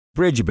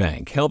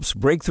Bridgebank helps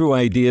breakthrough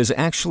ideas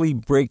actually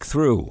break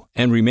through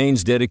and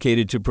remains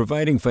dedicated to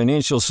providing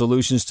financial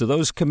solutions to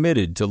those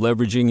committed to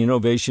leveraging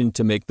innovation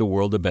to make the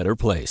world a better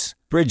place.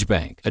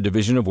 Bridgebank, a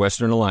division of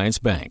Western Alliance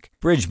Bank.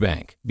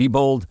 Bridgebank. Be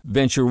bold,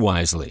 venture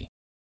wisely.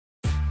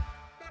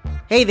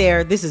 Hey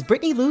there, this is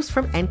Brittany Luce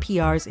from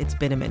NPR's It's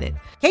Been a Minute.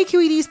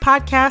 KQED's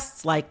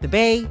podcasts like The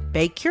Bay,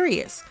 Bay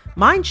Curious,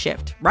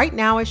 Mindshift, Right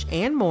Nowish,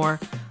 and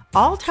more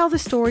all tell the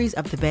stories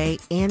of the Bay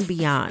and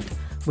beyond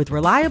with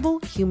reliable,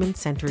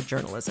 human-centered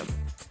journalism.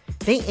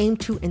 They aim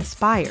to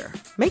inspire,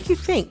 make you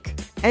think,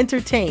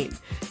 entertain,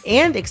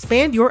 and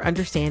expand your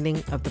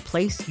understanding of the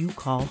place you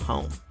call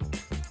home.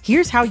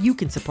 Here's how you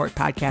can support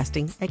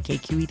podcasting at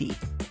KQED.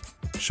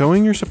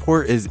 Showing your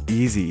support is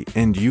easy,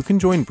 and you can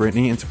join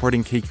Brittany in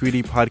supporting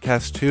KQED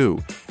Podcast too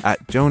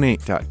at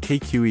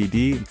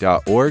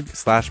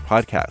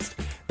donate.kqed.org/podcast.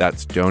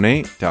 That's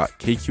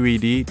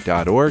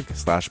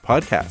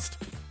donate.kqed.org/podcast.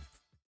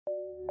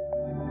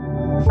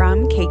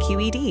 From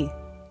KQED.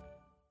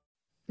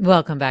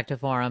 Welcome back to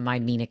Forum.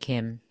 I'm Mina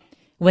Kim.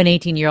 When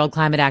 18-year-old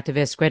climate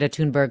activist Greta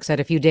Thunberg said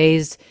a few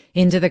days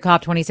into the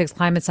COP26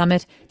 climate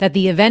summit that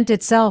the event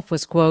itself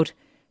was, quote,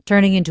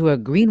 turning into a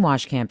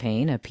greenwash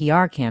campaign, a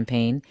PR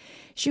campaign,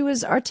 she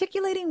was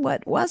articulating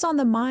what was on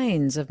the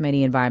minds of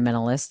many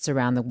environmentalists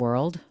around the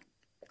world.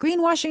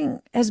 Greenwashing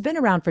has been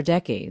around for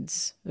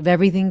decades, of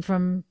everything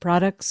from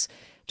products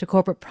to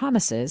corporate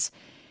promises.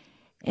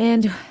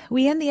 And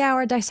we end the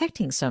hour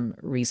dissecting some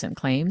recent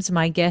claims.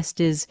 My guest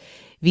is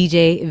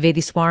Vijay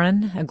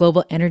Vediswaran, a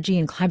global energy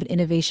and climate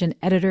innovation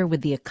editor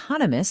with The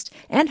Economist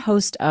and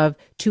host of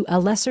To a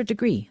Lesser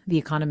Degree, The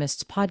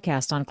Economist's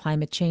podcast on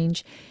climate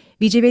change.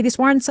 Vijay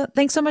Vediswaran,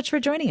 thanks so much for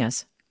joining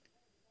us.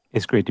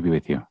 It's great to be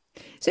with you.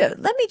 So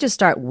let me just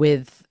start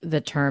with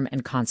the term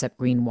and concept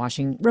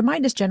greenwashing.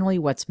 Remind us generally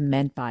what's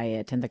meant by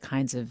it and the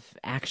kinds of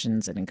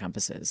actions it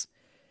encompasses.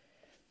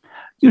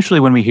 Usually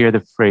when we hear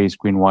the phrase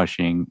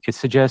greenwashing, it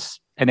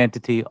suggests an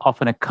entity,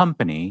 often a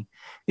company,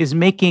 is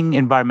making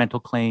environmental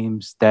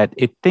claims that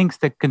it thinks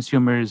that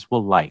consumers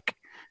will like.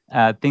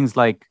 Things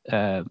like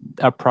a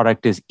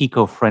product is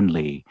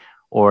eco-friendly,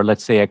 or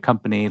let's say a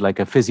company like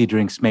a fizzy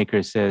drinks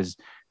maker says,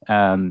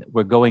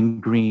 we're going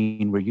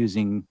green, we're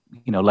using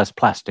less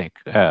plastic,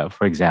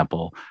 for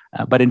example.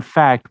 But in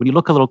fact, when you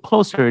look a little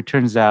closer, it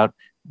turns out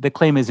the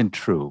claim isn't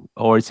true,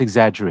 or it's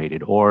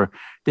exaggerated, or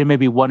there may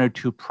be one or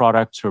two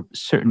products or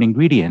certain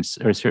ingredients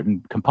or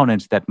certain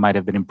components that might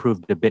have been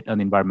improved a bit on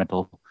the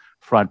environmental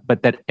front,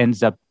 but that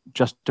ends up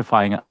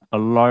justifying a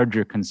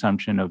larger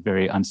consumption of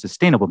very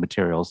unsustainable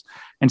materials.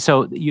 And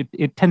so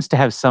it tends to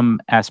have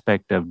some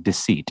aspect of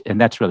deceit, and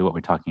that's really what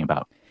we're talking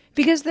about.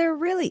 Because there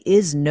really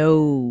is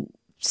no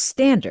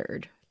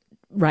standard,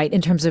 right,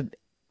 in terms of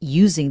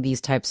using these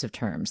types of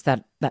terms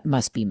that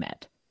must be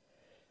met.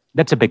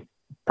 That's a big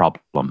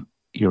problem.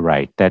 You're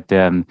right, that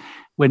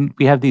when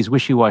we have these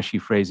wishy-washy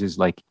phrases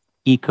like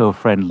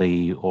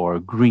eco-friendly or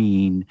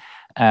green,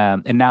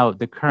 and now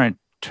the current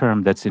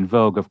term that's in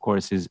vogue, of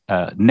course, is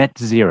net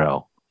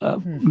zero.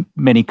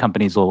 Many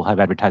companies will have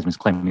advertisements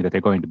claiming that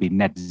they're going to be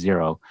net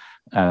zero,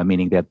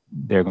 meaning that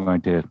they're going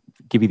to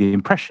give you the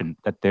impression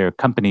that their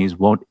companies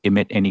won't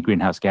emit any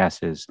greenhouse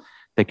gases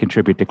that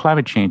contribute to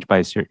climate change by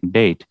a certain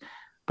date.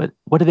 But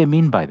what do they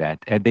mean by that?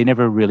 And they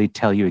never really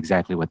tell you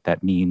exactly what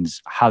that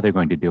means, how they're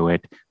going to do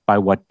it, by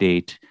what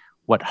date,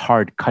 what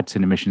hard cuts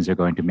in emissions they're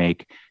going to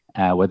make,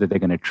 whether they're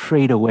going to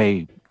trade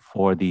away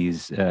for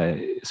these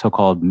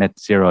so-called net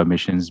zero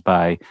emissions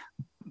by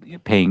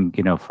paying,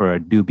 for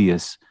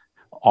dubious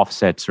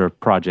offsets or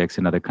projects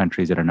in other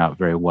countries that are not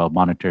very well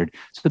monitored.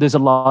 So there's a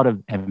lot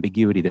of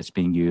ambiguity that's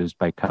being used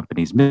by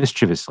companies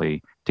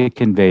mischievously to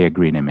convey a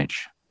green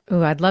image.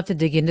 Oh, I'd love to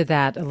dig into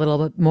that a little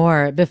bit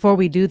more. Before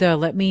we do, though,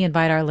 let me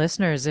invite our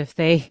listeners, if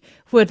they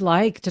would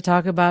like to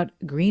talk about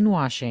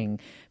greenwashing,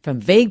 from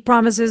vague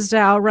promises to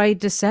outright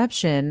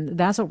deception.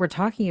 That's what we're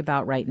talking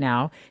about right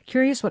now.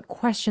 Curious what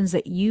questions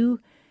that you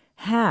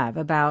have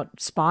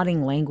about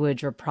spotting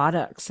language or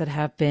products that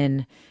have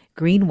been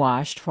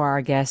greenwashed for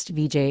our guest,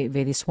 Vijay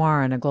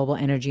Vediswaran, a global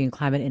energy and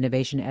climate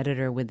innovation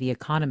editor with The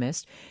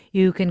Economist.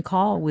 You can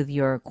call with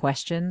your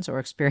questions or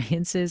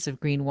experiences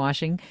of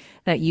greenwashing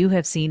that you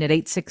have seen at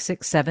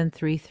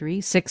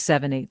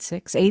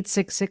 866-733-6786,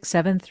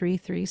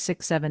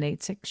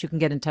 866-733-6786. You can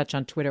get in touch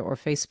on Twitter or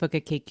Facebook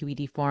at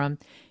KQED Forum.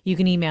 You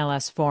can email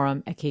us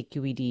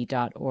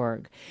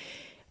forum@kqed.org.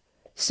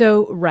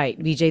 So, right,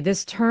 Vijay,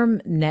 this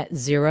term net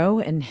zero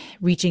and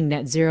reaching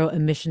net zero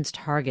emissions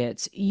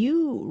targets,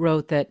 you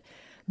wrote that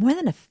more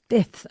than a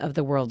fifth of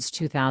the world's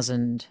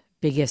 2,000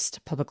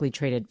 biggest publicly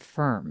traded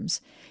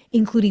firms,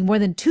 including more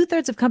than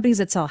 2/3 of companies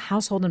that sell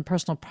household and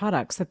personal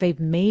products, that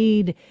they've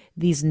made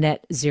these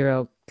net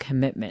zero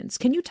commitments.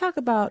 Can you talk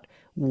about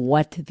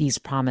what these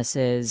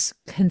promises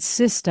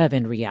consist of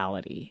in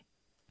reality?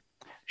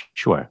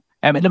 Sure.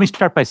 Let me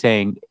start by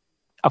saying,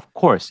 of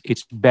course,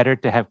 it's better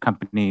to have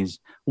companies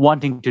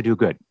wanting to do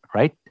good,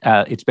 right?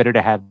 It's better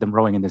to have them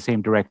rowing in the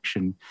same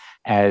direction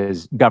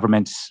as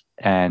governments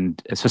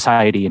and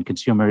society and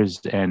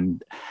consumers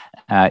and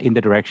in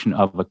the direction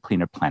of a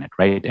cleaner planet,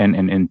 right? And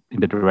in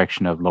the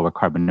direction of lower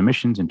carbon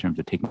emissions in terms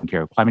of taking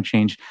care of climate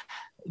change.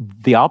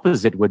 The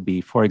opposite would be,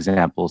 for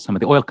example, some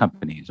of the oil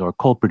companies or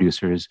coal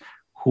producers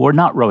who are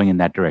not rowing in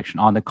that direction.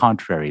 On the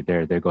contrary,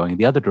 they're going in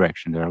the other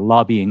direction. They're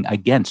lobbying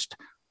against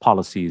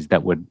policies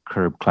that would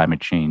curb climate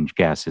change,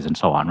 gases, and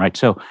so on, right?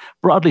 So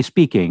broadly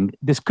speaking,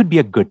 this could be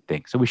a good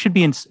thing. So we should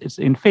be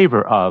in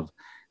favor of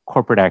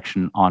corporate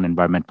action on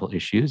environmental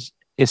issues,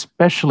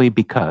 especially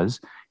because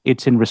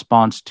it's in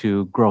response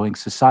to growing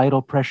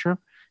societal pressure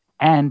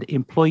and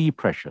employee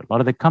pressure. A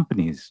lot of the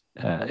companies,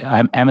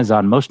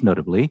 Amazon most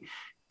notably,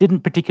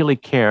 didn't particularly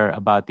care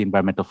about the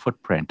environmental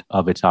footprint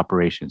of its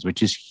operations,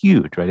 which is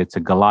huge, right? It's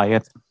a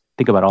Goliath.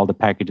 Think about all the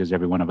packages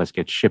every one of us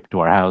gets shipped to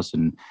our house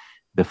and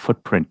the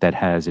footprint that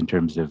has in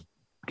terms of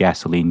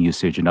gasoline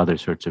usage and other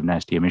sorts of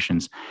nasty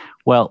emissions.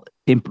 Well,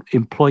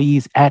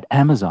 employees at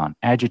Amazon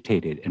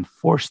agitated and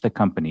forced the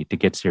company to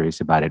get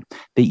serious about it.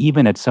 They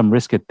even, at some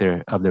risk of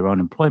their own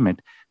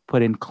employment,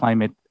 put in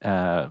climate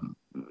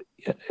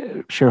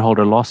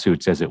shareholder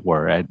lawsuits, as it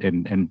were,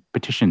 and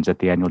petitions at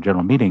the annual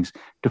general meetings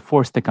to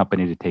force the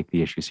company to take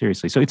the issue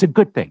seriously. So it's a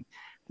good thing.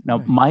 Now,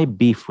 my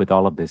beef with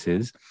all of this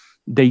is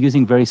they're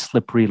using very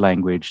slippery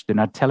language. They're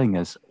not telling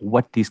us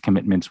what these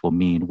commitments will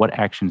mean, what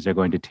actions they're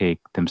going to take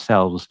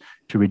themselves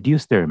to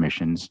reduce their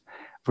emissions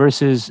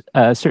versus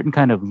a certain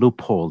kind of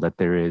loophole that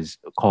there is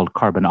called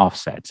carbon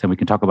offsets. And we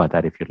can talk about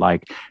that if you'd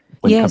like.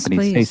 When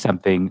companies say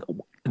something,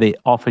 they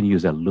often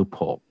use a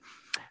loophole.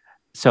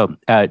 So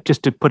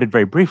just to put it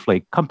very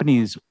briefly,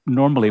 companies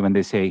normally, when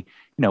they say,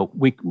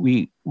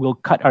 we will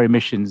cut our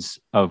emissions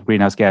of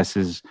greenhouse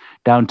gases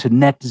down to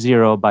net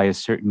zero by a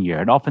certain year.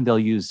 And often they'll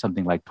use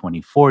something like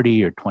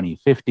 2040 or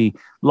 2050,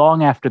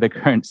 long after the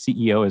current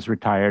CEO is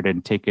retired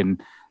and taken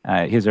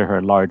his or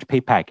her large pay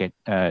packet.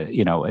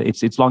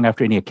 It's long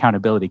after any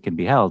accountability can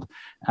be held.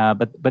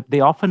 But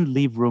they often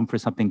leave room for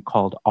something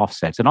called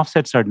offsets. And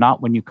offsets are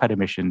not when you cut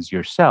emissions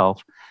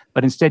yourself,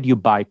 but instead you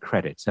buy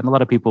credits. And a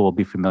lot of people will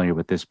be familiar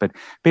with this. But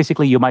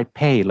basically, you might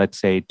pay, let's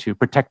say, to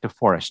protect a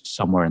forest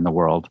somewhere in the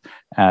world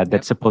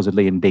that's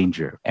supposedly in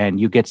danger.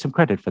 And you get some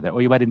credit for that.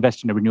 Or you might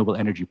invest in a renewable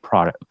energy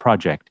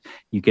project.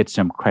 You get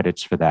some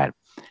credits for that.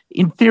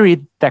 In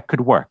theory, that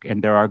could work.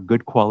 And there are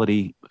good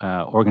quality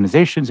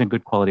organizations and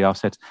good quality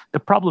offsets. The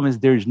problem is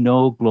there's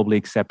no globally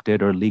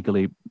accepted or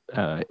legally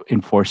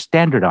enforced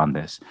standard on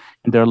this.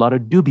 And there are a lot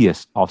of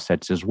dubious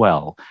offsets as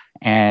well.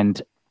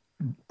 And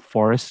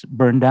forests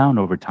burn down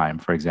over time,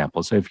 for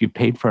example. So if you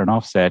paid for an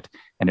offset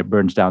and it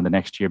burns down the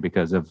next year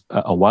because of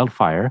a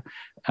wildfire,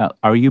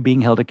 are you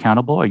being held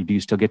accountable? Or do you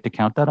still get to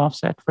count that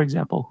offset, for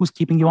example? Who's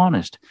keeping you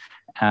honest?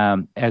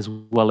 As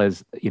well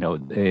as,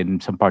 in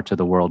some parts of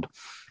the world,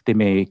 they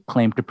may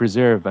claim to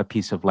preserve a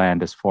piece of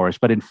land as forest,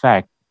 but in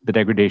fact, the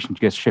degradation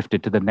gets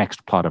shifted to the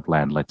next plot of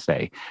land, let's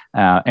say.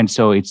 And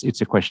so it's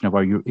a question of,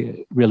 are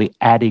you really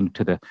adding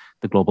to the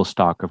global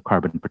stock of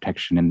carbon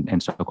protection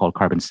and so-called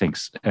carbon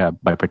sinks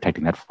by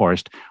protecting that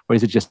forest, or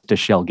is it just a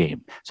shell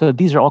game? So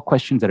these are all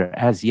questions that are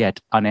as yet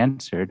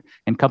unanswered,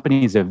 and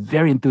companies have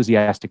very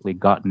enthusiastically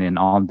gotten in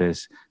on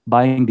this,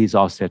 buying these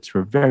offsets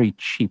for very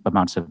cheap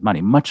amounts of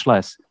money, much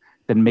less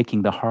than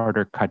making the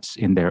harder cuts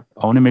in their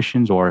own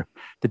emissions or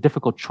the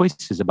difficult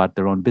choices about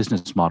their own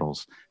business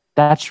models.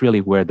 That's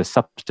really where the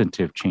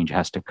substantive change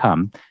has to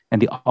come.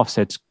 And the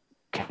offsets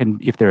can,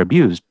 if they're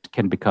abused,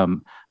 can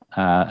become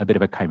a bit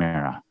of a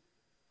chimera.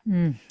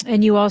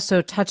 And you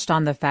also touched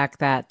on the fact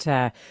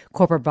that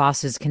corporate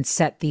bosses can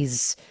set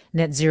these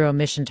net zero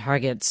emission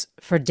targets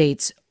for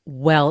dates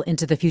well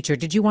into the future.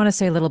 Did you want to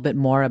say a little bit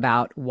more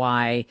about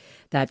why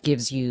that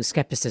gives you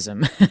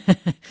skepticism?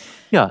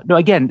 Yeah, no,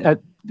 again,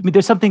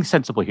 there's something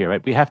sensible here,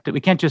 right?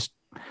 We can't just,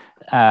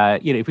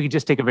 if we could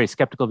just take a very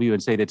skeptical view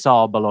and say that it's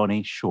all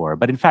baloney, sure.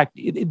 But in fact,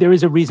 there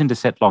is a reason to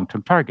set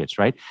long-term targets,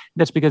 right?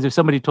 That's because if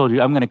somebody told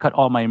you, I'm going to cut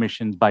all my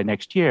emissions by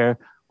next year,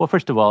 well,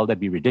 first of all, that'd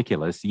be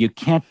ridiculous. You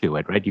can't do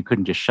it, right? You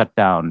couldn't just shut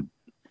down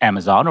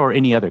Amazon or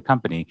any other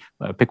company,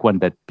 pick one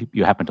that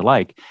you happen to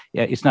like.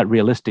 It's not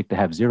realistic to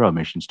have zero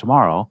emissions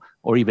tomorrow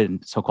or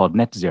even so-called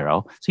net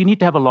zero. So you need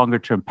to have a longer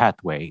term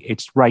pathway.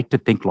 It's right to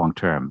think long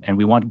term, and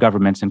we want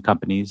governments and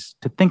companies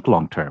to think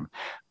long term.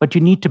 But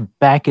you need to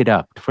back it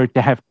up for it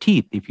to have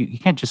teeth. If you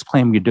can't just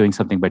claim you're doing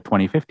something by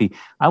 2050.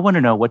 I want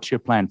to know what's your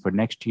plan for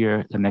next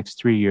year, the next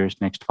 3 years,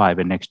 next 5,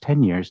 and next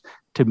 10 years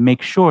to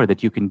make sure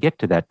that you can get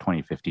to that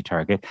 2050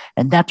 target.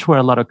 And that's where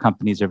a lot of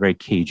companies are very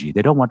cagey.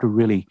 They don't want to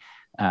really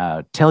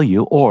tell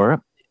you,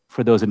 or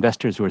for those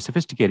investors who are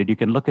sophisticated, you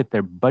can look at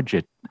their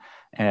budget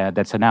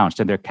that's announced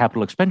and their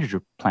capital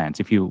expenditure plans.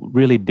 If you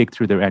really dig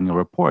through their annual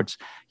reports,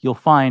 you'll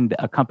find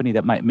a company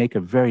that might make a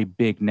very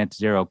big net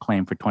zero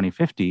claim for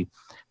 2050.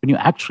 When you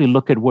actually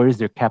look at where is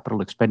their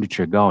capital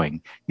expenditure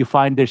going, you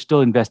find they're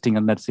still investing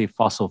in, let's say,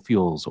 fossil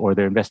fuels, or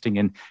they're investing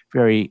in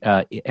very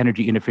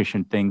energy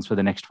inefficient things for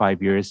the next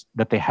 5 years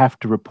that they have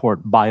to report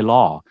by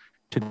law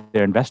to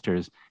their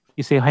investors.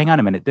 You say, hang on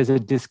a minute, there's a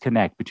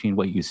disconnect between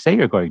what you say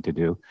you're going to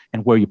do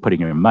and where you're putting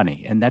your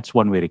money. And that's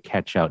one way to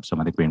catch out some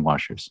of the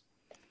greenwashers.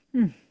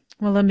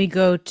 Well, let me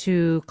go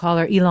to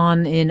caller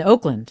Elon in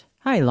Oakland.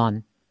 Hi,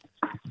 Elon.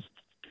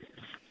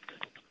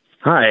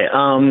 Hi.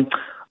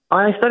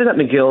 I studied at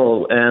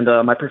McGill,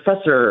 and my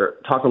professor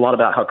talked a lot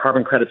about how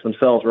carbon credits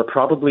themselves were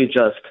probably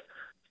just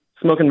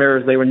smoke and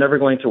mirrors. They were never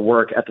going to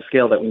work at the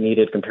scale that we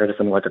needed compared to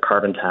something like a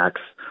carbon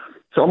tax.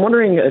 So I'm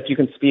wondering if you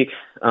can speak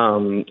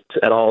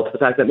at all to the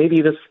fact that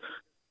maybe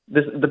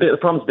the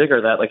problem's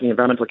bigger, that like the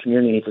environmental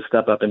community needs to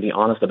step up and be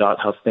honest about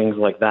how things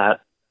like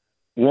that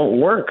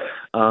won't work.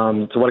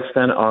 To what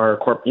extent are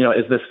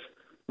is this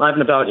not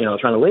even about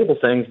trying to label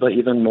things, but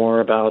even more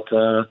about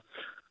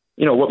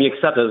what we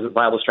accept as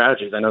viable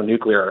strategies. I know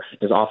nuclear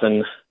is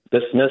often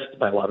dismissed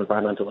by a lot of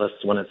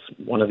environmentalists when it's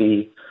one of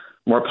the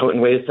more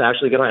potent ways to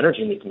actually get our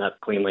energy needs met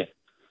cleanly.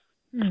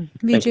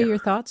 Vijay, your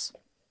thoughts?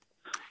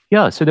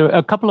 Yeah, so there are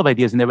a couple of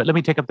ideas in there, but let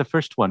me take up the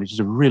first one, which is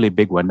a really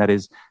big one. That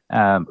is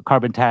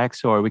carbon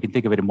tax, or we can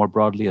think of it more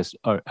broadly as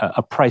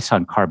a price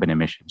on carbon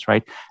emissions,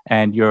 right?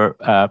 And your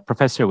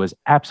professor was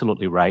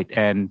absolutely right.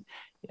 And,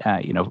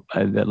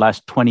 the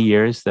last 20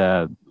 years,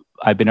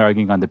 I've been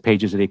arguing on the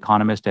pages of The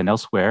Economist and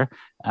elsewhere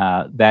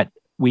that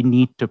we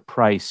need to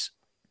price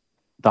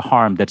the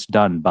harm that's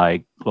done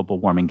by global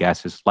warming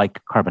gases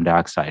like carbon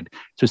dioxide.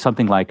 So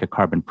something like a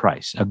carbon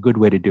price. A good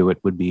way to do it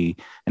would be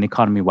an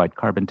economy-wide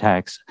carbon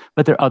tax,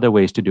 but there are other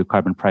ways to do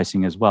carbon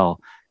pricing as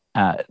well.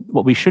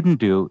 What we shouldn't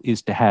do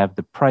is to have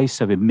the price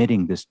of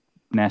emitting this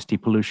nasty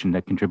pollution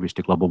that contributes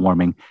to global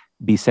warming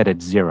be set at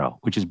zero,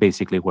 which is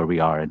basically where we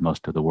are in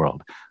most of the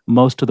world.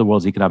 Most of the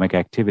world's economic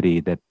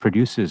activity that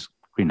produces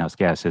greenhouse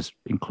gases,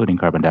 including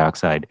carbon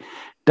dioxide,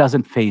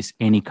 doesn't face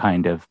any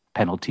kind of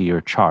penalty or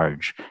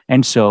charge.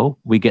 And so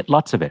we get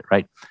lots of it,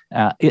 right?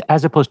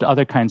 As opposed to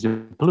other kinds of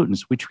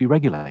pollutants, which we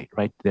regulate,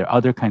 right? There are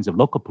other kinds of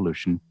local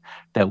pollution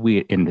that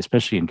we,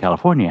 especially in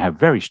California, have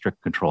very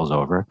strict controls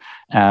over.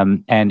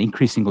 And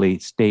increasingly,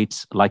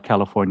 states like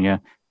California,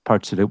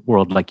 parts of the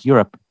world like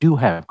Europe, do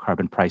have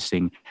carbon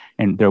pricing.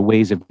 And there are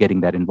ways of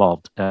getting that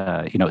involved,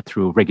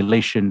 through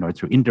regulation or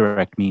through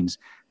indirect means.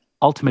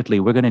 Ultimately,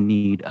 we're going to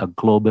need a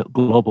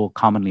global,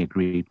 commonly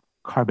agreed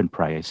carbon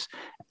price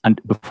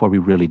before we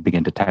really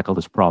begin to tackle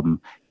this problem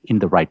in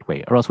the right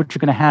way. Or else what you're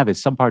going to have is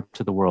some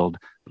parts of the world,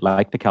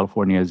 like the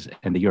Californias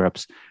and the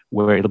Europes,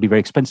 where it'll be very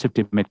expensive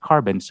to emit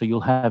carbon. So you'll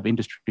have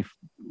industry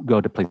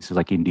go to places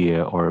like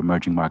India or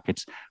emerging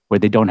markets where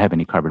they don't have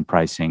any carbon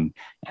pricing.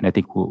 And I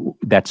think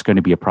that's going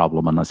to be a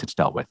problem unless it's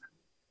dealt with.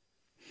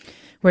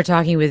 We're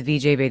talking with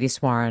Vijay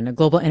Vediswaran, a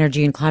global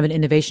energy and climate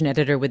innovation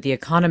editor with The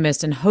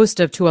Economist and host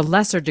of, to a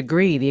lesser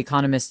degree, The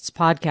Economist's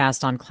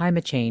podcast on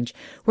climate change.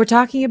 We're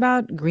talking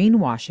about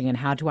greenwashing and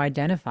how to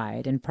identify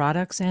it in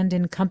products and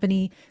in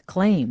company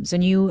claims.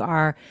 And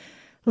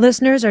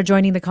listeners are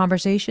joining the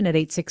conversation at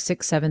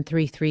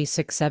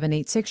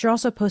 866-733-6786. You're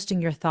also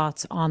posting your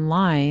thoughts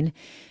online.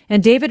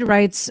 And David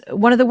writes,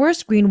 one of the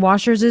worst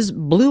greenwashers is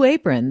Blue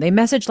Apron. They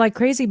message like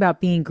crazy about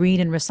being green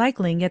and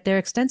recycling, yet their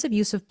extensive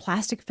use of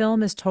plastic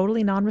film is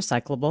totally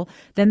non-recyclable.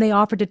 Then they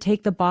offer to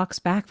take the box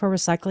back for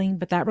recycling,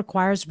 but that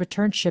requires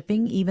return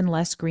shipping, even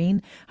less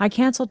green. I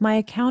canceled my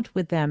account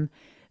with them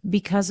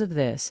because of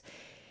this.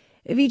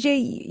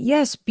 Vijay,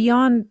 yes,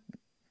 beyond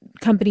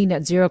company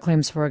net zero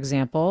claims, for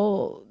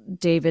example,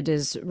 David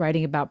is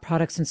writing about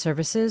products and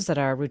services that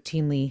are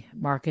routinely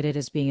marketed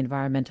as being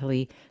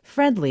environmentally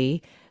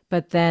friendly,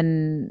 but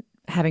then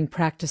having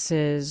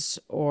practices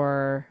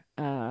or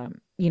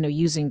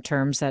using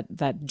terms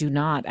that do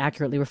not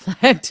accurately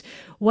reflect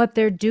what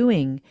they're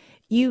doing.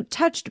 You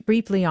touched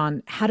briefly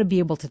on how to be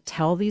able to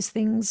tell these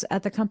things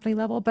at the company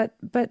level, but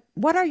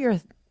what are your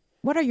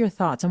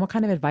thoughts and what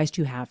kind of advice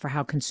do you have for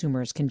how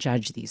consumers can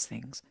judge these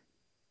things?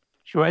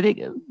 Sure. I think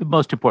the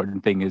most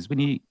important thing is we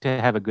need to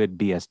have a good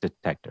BS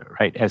detector,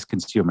 right? As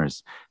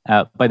consumers,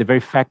 by the very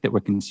fact that we're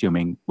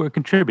consuming, we're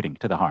contributing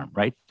to the harm,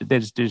 right?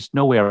 There's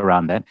no way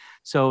around that.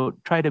 So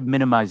try to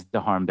minimize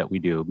the harm that we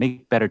do,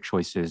 make better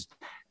choices.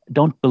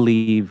 Don't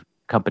believe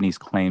companies'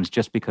 claims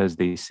just because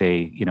they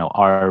say,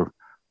 our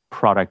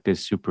product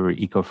is super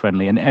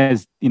eco-friendly. And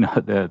as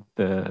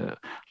the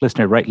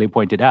listener rightly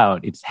pointed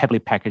out, it's heavily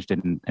packaged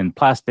in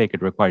plastic.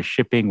 It requires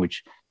shipping,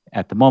 which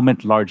at the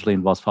moment largely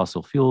involves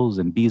fossil fuels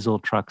and diesel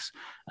trucks,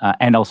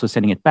 and also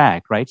sending it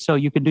back, right? So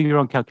you can do your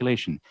own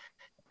calculation.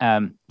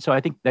 So I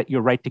think that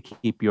you're right to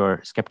keep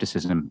your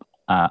skepticism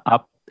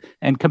up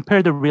and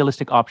compare the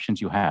realistic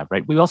options you have,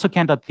 right? We also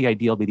can't let the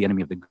ideal be the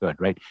enemy of the good,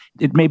 right?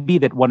 It may be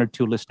that one or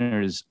two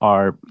listeners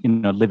are,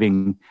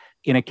 living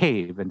in a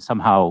cave and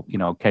somehow,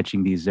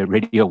 catching these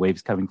radio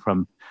waves coming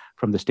from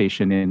the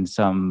station in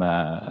some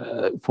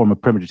form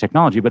of primitive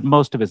technology. But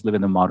most of us live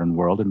in the modern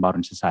world, in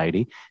modern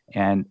society.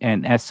 And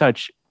as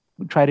such,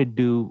 try to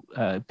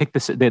pick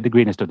the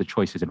greenest of the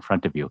choices in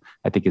front of you,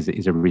 I think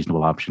is a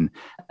reasonable option.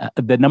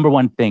 The number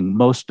one thing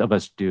most of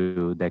us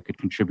do that could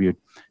contribute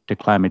to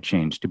climate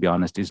change, to be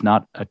honest, is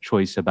not a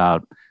choice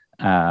about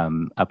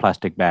a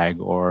plastic bag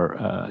or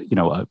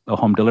a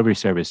home delivery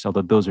service,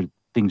 although those are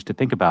things to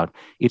think about.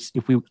 It's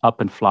if we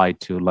up and fly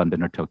to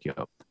London or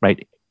Tokyo,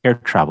 right? Air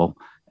travel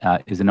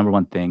is the number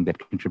one thing that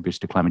contributes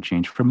to climate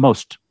change for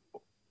most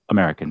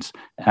Americans.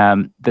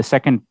 The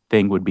second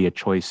thing would be a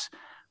choice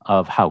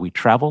of how we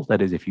travel.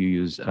 That is, if you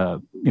use,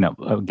 a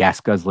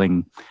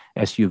gas-guzzling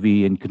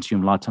SUV and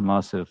consume lots and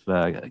lots of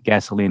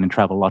gasoline and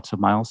travel lots of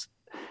miles.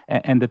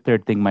 And the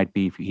third thing might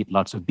be if you eat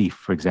lots of beef,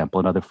 for example,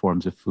 and other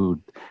forms of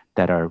food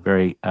that are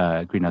very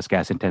greenhouse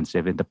gas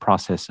intensive in the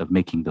process of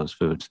making those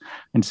foods.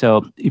 And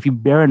so if you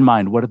bear in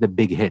mind what are the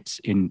big hits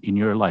in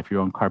your life,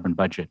 your own carbon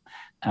budget,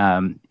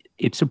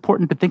 it's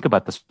important to think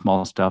about the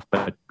small stuff,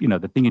 but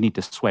the thing you need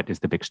to sweat is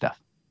the big stuff.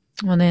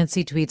 Well,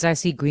 Nancy tweets, I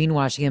see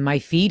greenwashing in my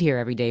feed here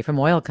every day from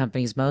oil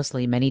companies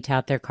mostly. Many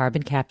tout their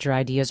carbon capture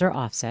ideas or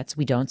offsets.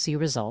 We don't see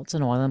results,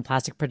 and oil and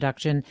plastic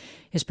production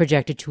is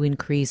projected to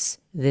increase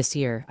this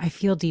year. I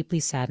feel deeply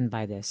saddened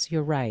by this.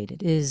 You're right.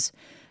 It is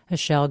a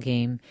shell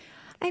game.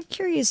 I'm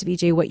curious,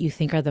 Vijay, what you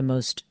think are the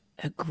most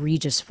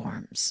egregious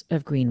forms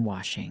of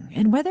greenwashing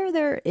and whether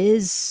there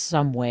is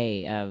some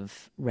way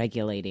of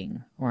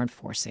regulating or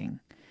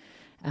enforcing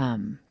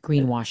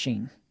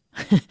greenwashing,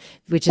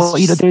 which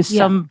is... there's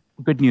some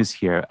good news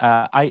here.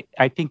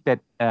 I think that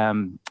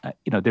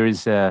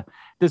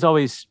there's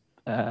always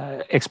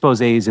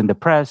exposés in the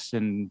press,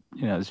 and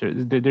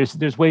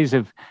there's ways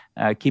of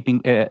keeping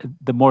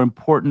the more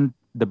important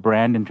the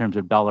brand in terms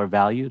of dollar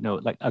value.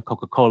 Like a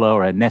Coca-Cola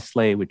or a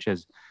Nestle, which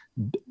has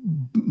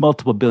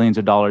multiple billions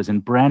of dollars in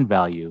brand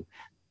value.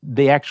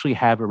 They actually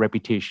have a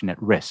reputation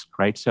at risk,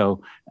 right?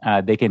 So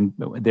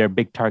they're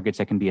big targets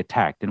that can be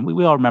attacked. And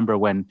we all remember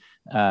when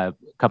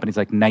companies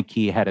like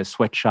Nike had a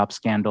sweatshop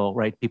scandal,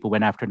 right? People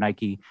went after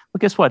Nike. Well,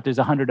 guess what? There's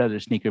 100 other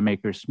sneaker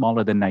makers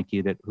smaller than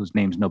Nike whose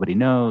names nobody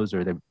knows,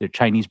 or they're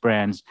Chinese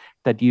brands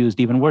that used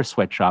even worse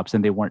sweatshops,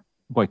 and they weren't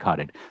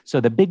boycotted. So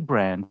the big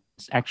brands,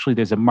 actually,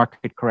 there's a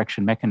market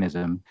correction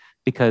mechanism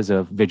because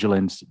of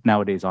vigilance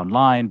nowadays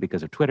online,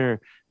 because of Twitter.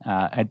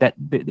 And that,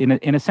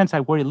 in a sense, I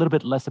worry a little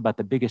bit less about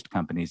the biggest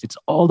companies. It's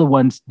all the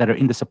ones that are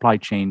in the supply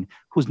chain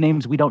whose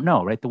names we don't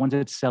know, right? The ones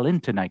that sell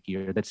into Nike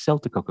or that sell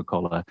to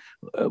Coca-Cola.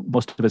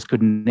 Most of us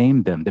couldn't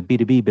name them. The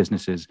B2B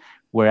businesses,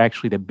 where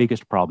actually the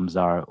biggest problems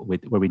are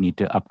where we need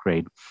to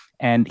upgrade.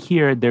 And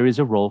here there is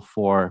a role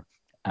for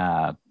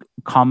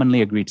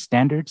commonly agreed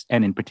standards,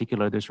 and in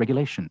particular, there's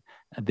regulation.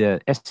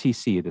 The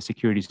SEC, the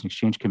Securities and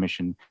Exchange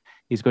Commission,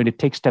 is going to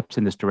take steps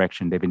in this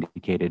direction. They've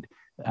indicated,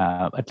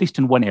 at least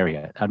in one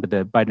area. Under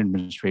the Biden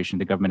administration,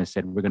 the government has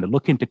said, we're going to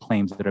look into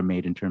claims that are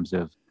made in terms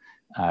of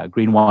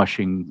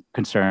greenwashing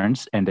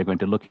concerns, and they're going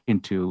to look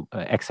into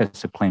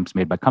excessive claims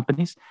made by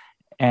companies.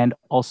 And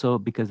also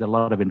because a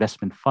lot of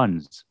investment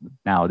funds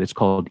now, it's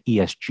called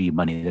ESG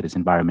money, that is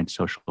environment,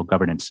 social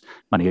governance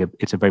money.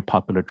 It's a very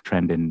popular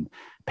trend in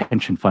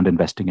pension fund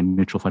investing and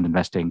mutual fund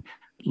investing.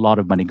 A lot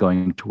of money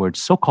going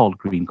towards so-called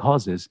green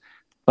causes,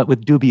 but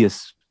with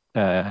dubious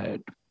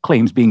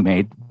claims being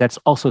made. That's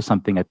also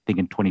something I think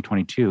in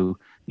 2022,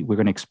 we're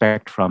going to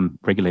expect from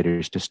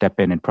regulators to step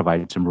in and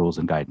provide some rules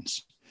and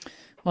guidance.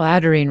 Well,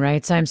 Adarine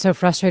writes, I'm so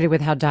frustrated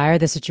with how dire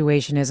the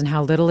situation is and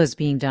how little is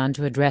being done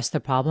to address the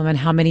problem, and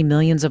how many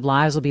millions of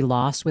lives will be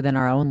lost within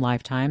our own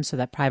lifetime so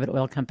that private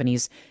oil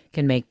companies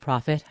can make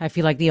profit. I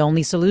feel like the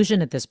only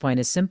solution at this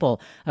point is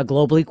simple: a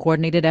globally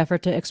coordinated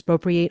effort to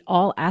expropriate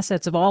all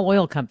assets of all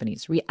oil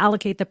companies,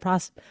 reallocate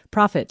the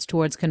profits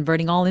towards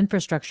converting all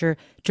infrastructure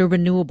to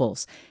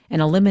renewables, and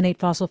eliminate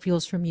fossil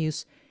fuels from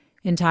use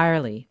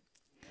entirely.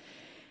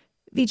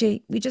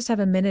 Vijay, we just have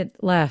a minute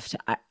left.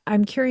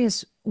 I'm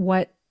curious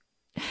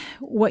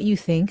what you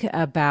think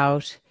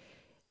about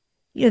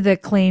the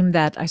claim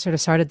that I sort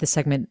of started the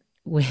segment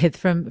with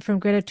from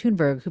Greta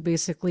Thunberg, who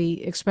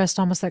basically expressed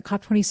almost that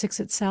COP26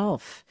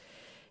 itself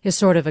is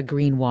sort of a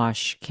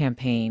greenwash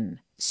campaign.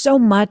 So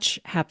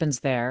much happens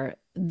there.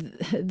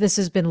 This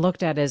has been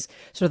looked at as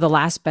sort of the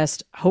last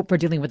best hope for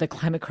dealing with the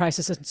climate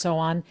crisis and so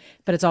on,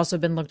 but it's also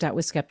been looked at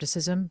with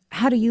skepticism.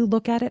 How do you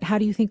look at it? How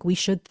do you think we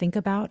should think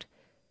about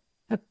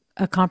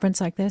a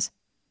conference like this?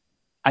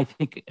 I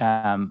think,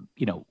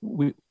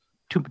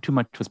 too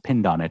much was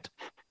pinned on it.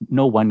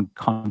 No one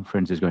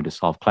conference is going to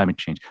solve climate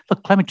change.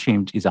 Look, climate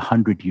change is a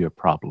 100-year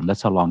problem.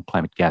 That's how long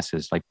climate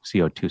gases like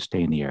CO2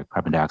 stay in the air,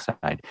 carbon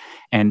dioxide.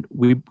 And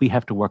we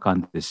have to work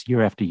on this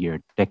year after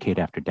year, decade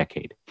after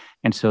decade.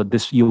 And so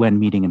this UN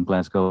meeting in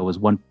Glasgow was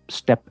one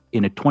step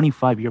in a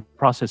 25-year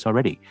process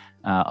already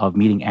of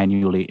meeting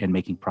annually and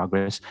making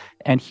progress.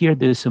 And here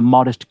there's some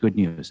modest good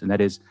news, and that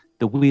is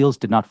the wheels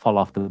did not fall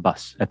off the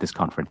bus at this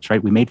conference,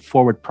 right? We made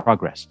forward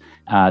progress.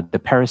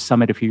 The Paris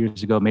summit a few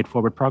years ago made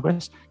forward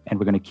progress, and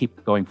we're going to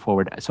keep going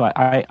forward. So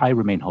I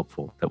remain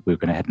hopeful that we're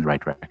going to head in the right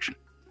direction.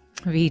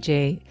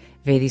 Vijay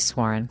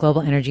Vaidheeswaran,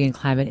 Global Energy and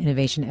Climate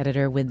Innovation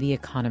Editor with The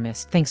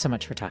Economist. Thanks so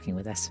much for talking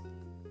with us.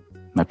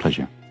 My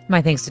pleasure.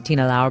 My thanks to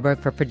Tina Lauerberg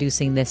for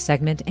producing this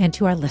segment, and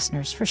to our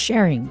listeners for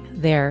sharing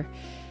their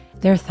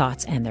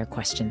thoughts and their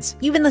questions.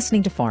 You've been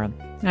listening to Forum.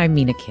 I'm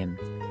Mina Kim.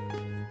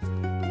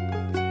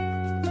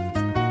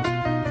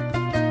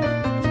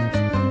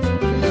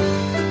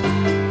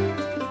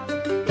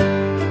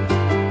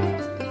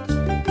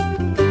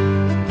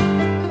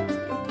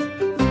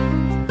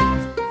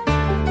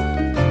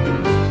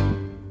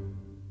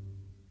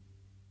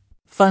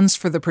 Funds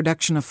for the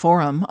production of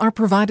Forum are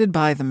provided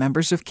by the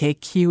members of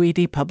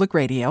KQED Public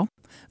Radio,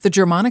 the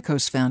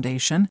Germanicos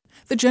Foundation,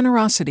 the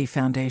Generosity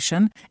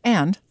Foundation,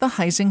 and the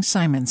Heising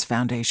Simons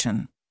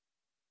Foundation.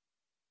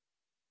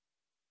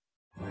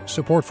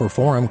 Support for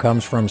Forum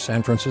comes from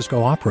San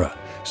Francisco Opera.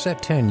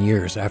 Set 10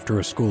 years after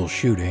a school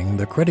shooting,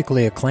 the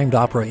critically acclaimed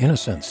opera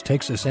Innocence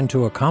takes us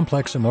into a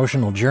complex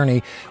emotional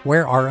journey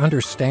where our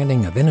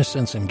understanding of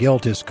innocence and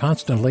guilt is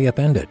constantly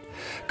upended.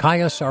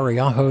 Kaya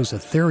Sariaho's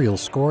ethereal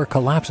score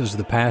collapses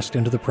the past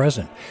into the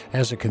present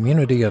as a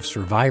community of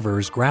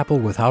survivors grapple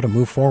with how to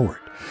move forward.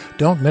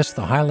 Don't miss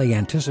the highly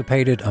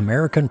anticipated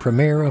American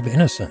premiere of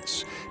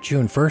Innocence,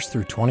 June 1st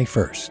through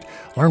 21st.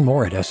 Learn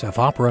more at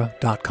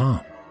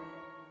sfopera.com.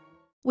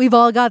 We've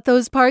all got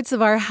those parts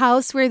of our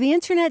house where the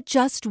internet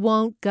just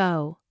won't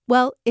go.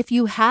 Well, if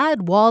you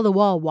had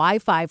wall-to-wall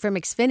Wi-Fi from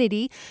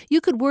Xfinity,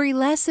 you could worry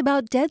less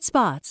about dead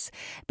spots.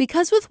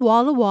 Because with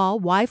wall-to-wall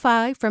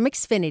Wi-Fi from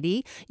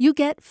Xfinity, you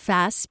get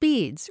fast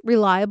speeds,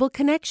 reliable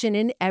connection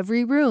in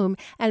every room,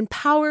 and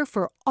power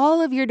for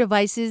all of your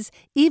devices,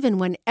 even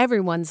when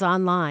everyone's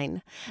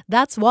online.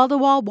 That's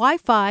wall-to-wall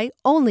Wi-Fi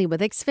only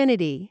with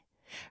Xfinity.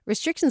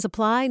 Restrictions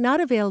apply,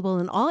 not available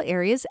in all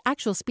areas.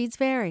 Actual speeds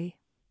vary.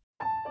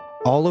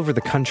 All over the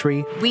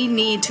country, we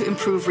need to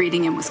improve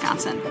reading in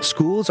Wisconsin.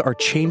 Schools are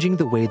changing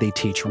the way they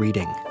teach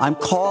reading. I'm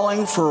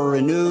calling for a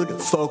renewed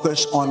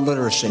focus on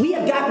literacy. We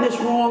have gotten this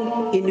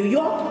wrong in New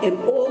York and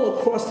all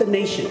across the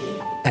nation.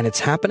 And it's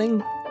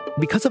happening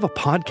because of a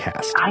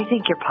podcast. I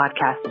think your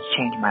podcast has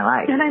changed my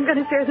life. And I'm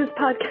going to share this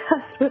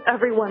podcast with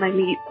everyone I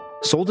meet.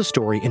 Sold a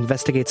Story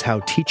investigates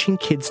how teaching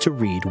kids to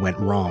read went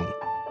wrong.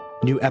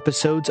 New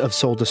episodes of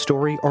Sold a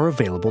Story are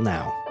available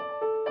now.